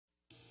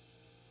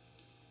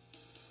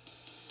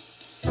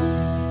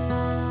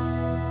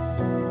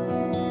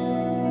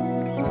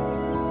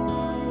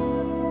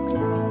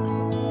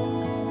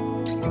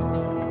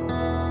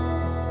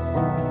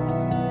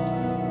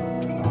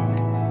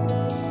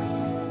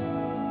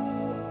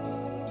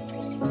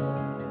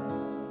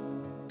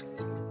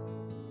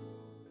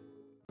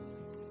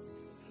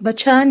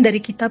Bacaan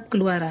dari Kitab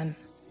Keluaran.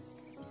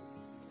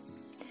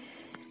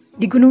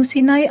 Di Gunung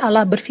Sinai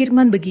Allah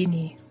berfirman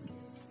begini,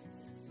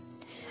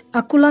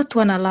 Akulah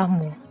Tuhan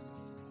Allahmu,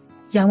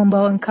 yang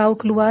membawa engkau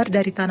keluar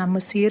dari tanah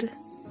Mesir,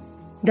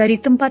 dari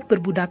tempat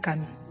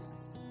perbudakan.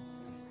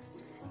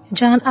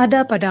 Jangan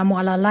ada padamu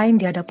Allah lain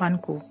di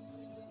hadapanku.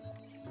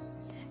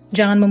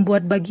 Jangan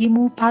membuat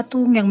bagimu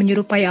patung yang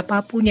menyerupai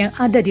apapun yang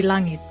ada di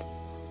langit,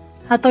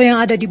 atau yang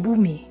ada di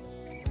bumi,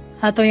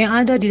 atau yang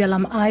ada di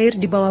dalam air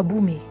di bawah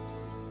bumi.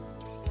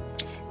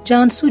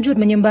 Jangan sujud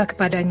menyembah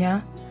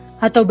kepadanya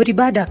atau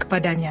beribadah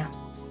kepadanya.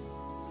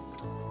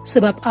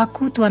 Sebab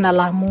aku Tuhan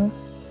Allahmu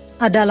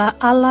adalah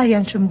Allah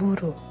yang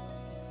cemburu,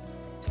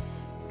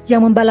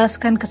 yang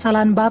membalaskan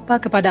kesalahan bapa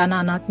kepada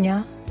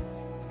anak-anaknya,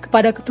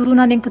 kepada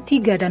keturunan yang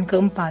ketiga dan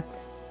keempat,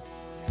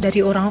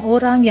 dari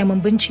orang-orang yang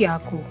membenci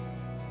aku.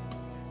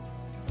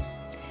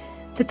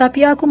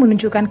 Tetapi aku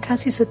menunjukkan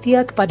kasih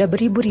setia kepada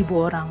beribu-ribu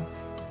orang,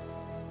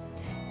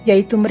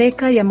 yaitu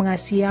mereka yang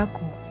mengasihi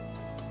aku,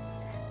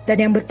 dan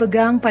yang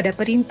berpegang pada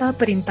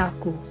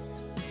perintah-perintahku.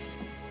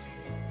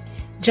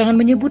 Jangan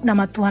menyebut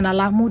nama Tuhan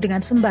Allahmu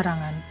dengan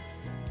sembarangan,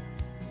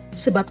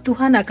 sebab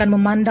Tuhan akan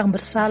memandang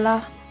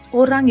bersalah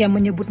orang yang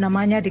menyebut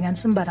namanya dengan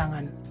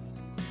sembarangan.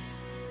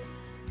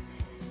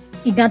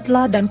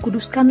 Ingatlah dan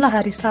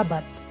kuduskanlah hari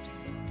Sabat.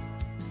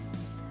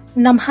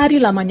 6 hari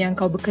lamanya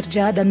engkau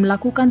bekerja dan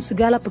melakukan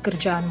segala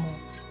pekerjaanmu.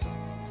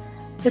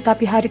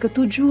 Tetapi hari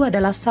ke-7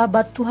 adalah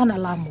Sabat Tuhan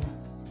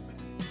Allahmu.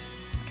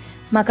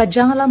 Maka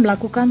janganlah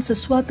melakukan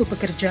sesuatu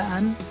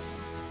pekerjaan,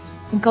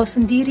 engkau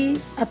sendiri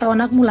atau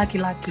anakmu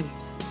laki-laki,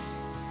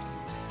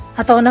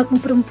 atau anakmu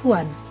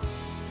perempuan,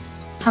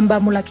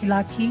 hambamu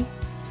laki-laki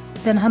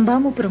dan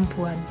hambamu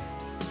perempuan,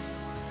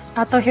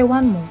 atau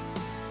hewanmu,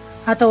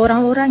 atau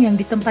orang-orang yang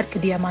di tempat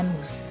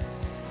kediamanmu.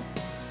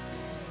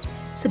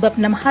 Sebab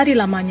 6 hari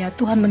lamanya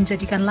Tuhan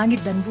menjadikan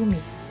langit dan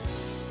bumi,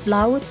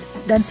 laut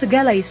dan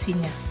segala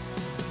isinya.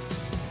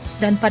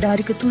 Dan pada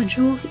hari ke-7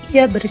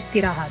 ia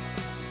beristirahat.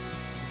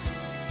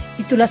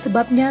 Itulah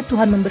sebabnya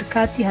Tuhan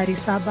memberkati hari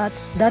Sabat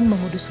dan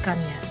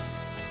menguduskannya.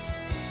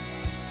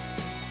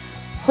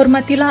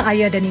 Hormatilah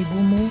ayah dan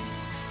ibumu,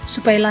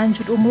 supaya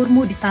lanjut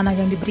umurmu di tanah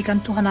yang diberikan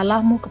Tuhan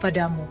Allahmu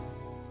kepadamu.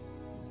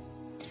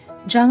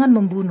 Jangan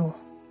membunuh,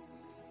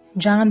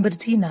 jangan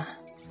berzina,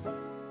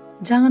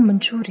 jangan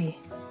mencuri,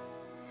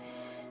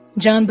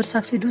 jangan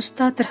bersaksi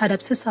dusta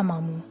terhadap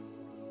sesamamu,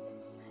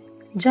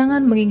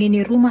 jangan mengingini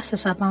rumah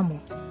sesamamu,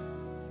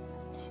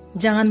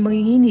 jangan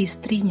mengingini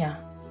istrinya,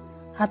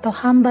 atau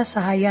hamba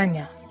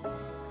sahayanya,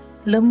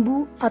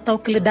 lembu atau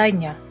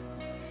keledainya,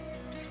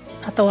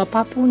 atau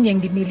apapun yang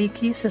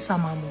dimiliki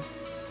sesamamu.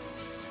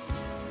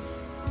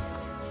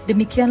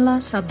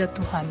 Demikianlah sabda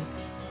Tuhan.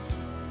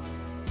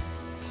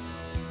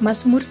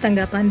 Mazmur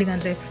tanggapan dengan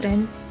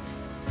refren,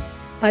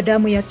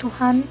 Padamu ya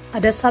Tuhan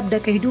ada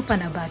sabda kehidupan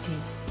abadi.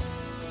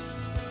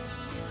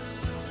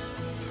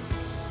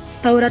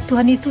 Taurat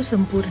Tuhan itu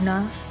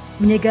sempurna,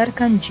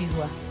 menyegarkan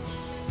jiwa.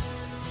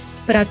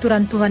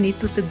 Peraturan Tuhan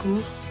itu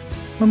teguh,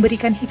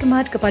 memberikan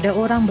hikmat kepada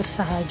orang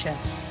bersahaja.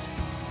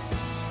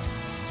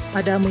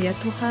 Padamu ya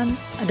Tuhan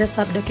ada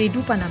sabda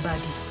kehidupan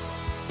abadi.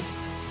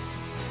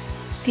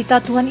 Titah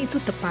Tuhan itu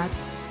tepat,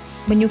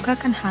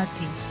 menyukakan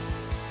hati.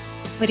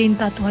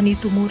 Perintah Tuhan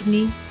itu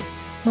murni,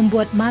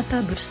 membuat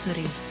mata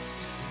berseri.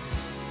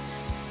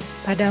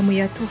 Padamu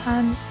ya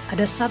Tuhan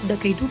ada sabda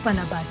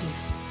kehidupan abadi.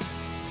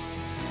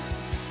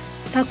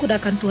 Takut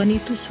akan Tuhan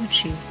itu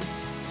suci,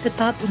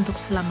 tetap untuk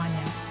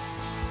selamanya.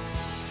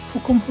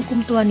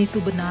 Hukum-hukum Tuhan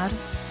itu benar,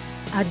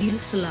 adil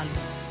selalu.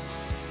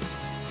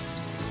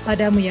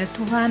 Padamu ya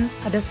Tuhan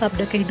ada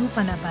sabda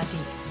kehidupan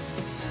abadi.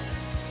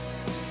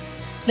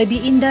 Lebih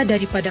indah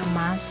daripada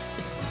emas,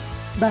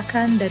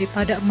 bahkan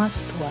daripada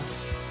emas tua,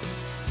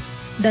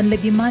 dan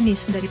lebih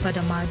manis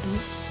daripada madu,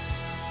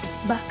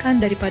 bahkan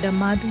daripada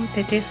madu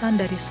tetesan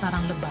dari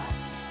sarang lebah.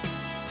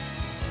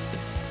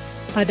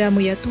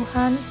 Padamu ya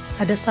Tuhan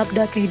ada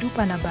sabda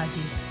kehidupan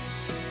abadi.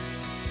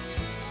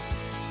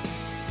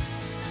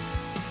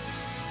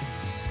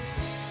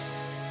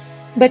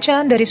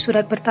 Bacaan dari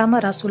surat pertama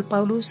Rasul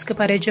Paulus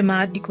kepada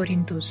jemaat di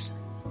Korintus.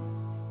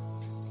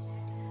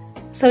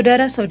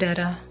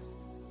 Saudara-saudara,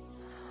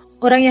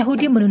 orang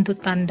Yahudi menuntut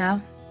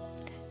tanda,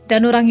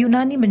 dan orang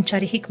Yunani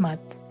mencari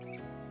hikmat.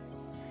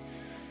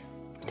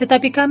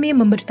 Tetapi kami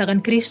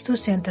memberitakan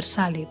Kristus yang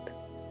tersalib,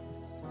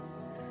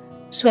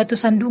 suatu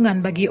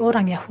sandungan bagi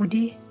orang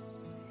Yahudi,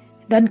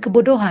 dan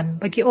kebodohan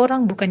bagi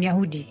orang bukan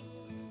Yahudi.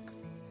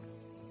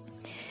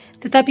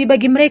 Tetapi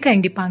bagi mereka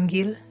yang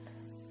dipanggil,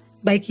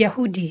 baik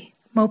Yahudi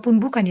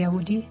maupun bukan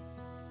Yahudi,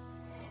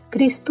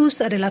 Kristus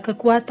adalah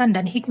kekuatan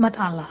dan hikmat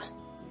Allah.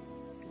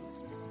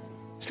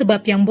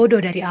 Sebab yang bodoh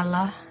dari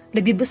Allah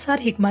lebih besar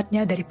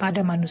hikmatnya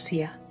daripada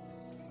manusia,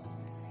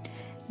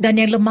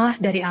 dan yang lemah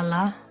dari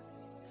Allah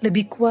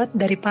lebih kuat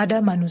daripada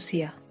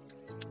manusia.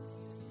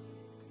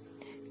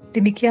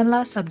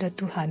 Demikianlah sabda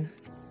Tuhan.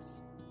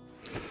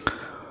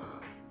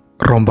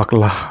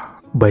 Rombaklah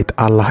bait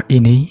Allah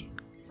ini,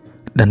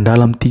 dan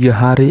dalam 3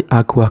 hari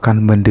aku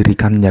akan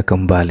mendirikannya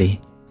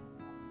kembali.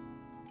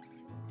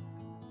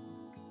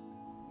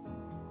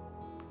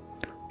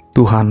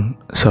 Tuhan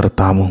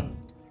sertamu,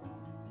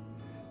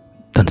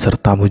 dan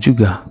sertamu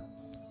juga.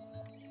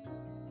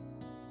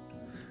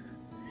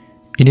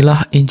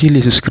 Inilah Injil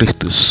Yesus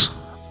Kristus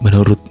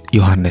menurut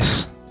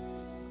Yohanes.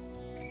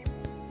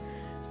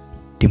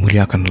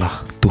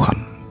 Dimuliakanlah Tuhan.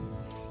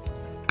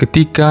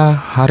 Ketika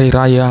hari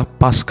raya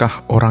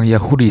Paskah orang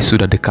Yahudi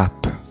sudah dekat,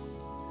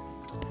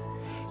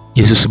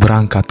 Yesus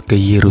berangkat ke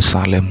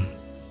Yerusalem.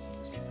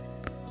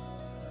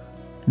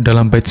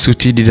 Dalam bait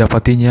suci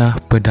didapatinya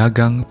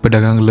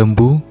pedagang-pedagang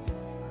lembu,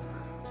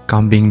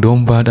 kambing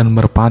domba dan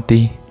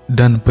merpati,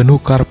 dan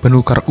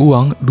penukar-penukar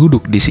uang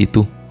duduk di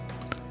situ.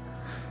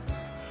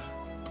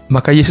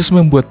 Maka Yesus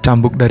membuat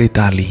cambuk dari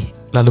tali,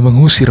 lalu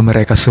mengusir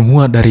mereka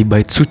semua dari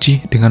bait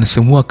suci dengan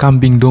semua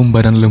kambing domba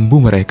dan lembu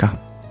mereka.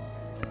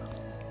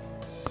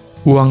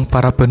 Uang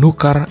para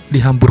penukar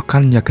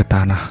dihamburkannya ke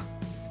tanah,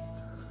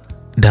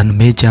 dan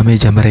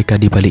meja-meja mereka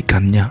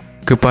dibalikkannya.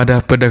 Kepada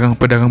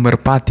pedagang-pedagang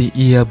merpati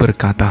ia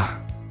berkata,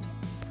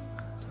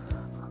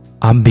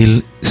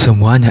 "Ambil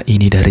semuanya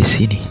ini dari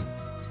sini.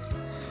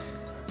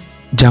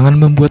 Jangan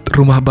membuat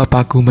rumah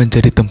Bapakku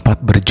menjadi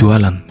tempat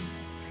berjualan."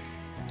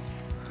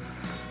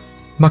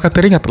 Maka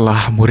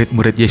teringatlah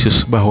murid-murid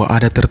Yesus bahwa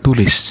ada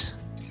tertulis,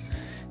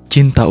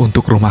 "Cinta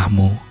untuk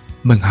rumahmu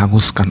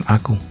menghanguskan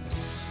aku."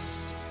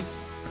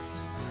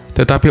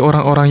 Tetapi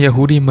orang-orang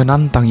Yahudi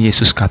menantang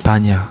Yesus,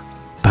 katanya,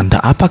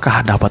 "Tanda apakah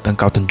dapat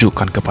engkau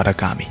tunjukkan kepada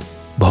kami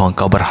bahwa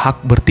engkau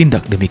berhak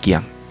bertindak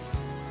demikian?"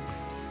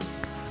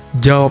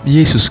 Jawab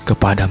Yesus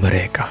kepada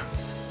mereka,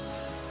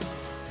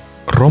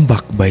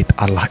 "Rombak bait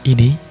Allah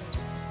ini,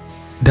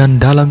 dan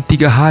dalam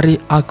 3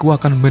 hari aku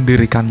akan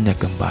mendirikannya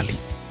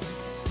kembali."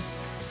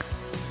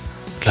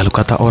 Lalu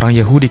kata orang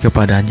Yahudi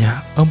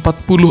kepadanya,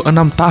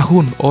 46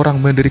 tahun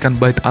orang mendirikan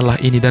bait Allah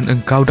ini, dan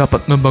engkau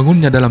dapat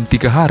membangunnya dalam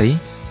 3 hari?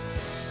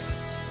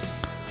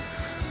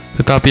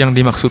 Tetapi yang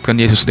dimaksudkan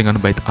Yesus dengan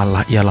bait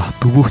Allah ialah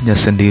tubuhnya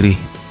sendiri.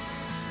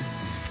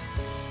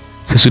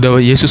 Sesudah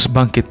Yesus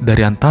bangkit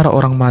dari antara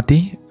orang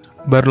mati,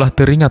 barulah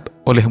teringat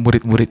oleh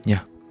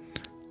murid-muridnya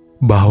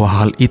bahwa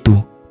hal itu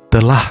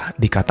telah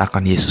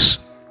dikatakan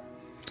Yesus.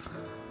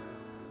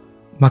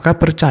 Maka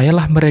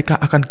percayalah mereka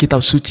akan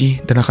kitab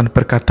suci dan akan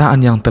perkataan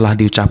yang telah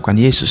diucapkan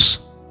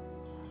Yesus.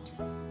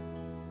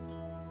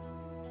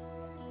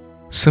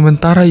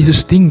 Sementara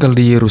Yesus tinggal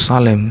di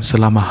Yerusalem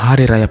selama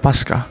hari raya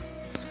Paskah,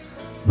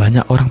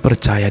 banyak orang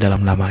percaya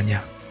dalam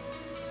namanya,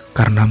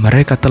 karena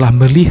mereka telah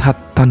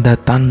melihat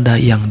tanda-tanda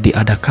yang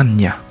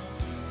diadakannya.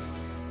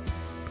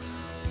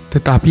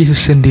 Tetapi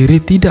Yesus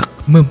sendiri tidak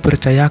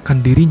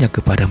mempercayakan dirinya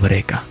kepada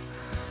mereka,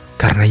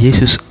 karena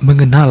Yesus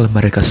mengenal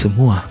mereka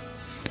semua,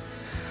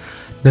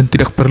 dan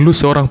tidak perlu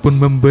seorang pun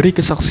memberi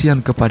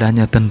kesaksian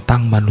kepadanya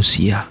tentang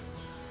manusia,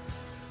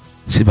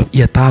 sebab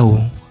ia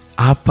tahu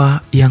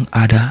apa yang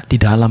ada di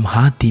dalam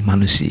hati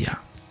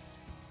manusia.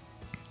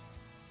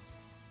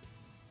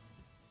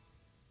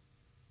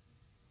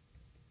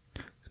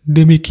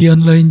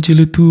 Demikianlah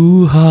Injil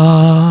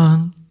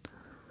Tuhan.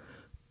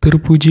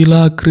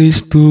 Terpujilah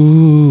Kristus.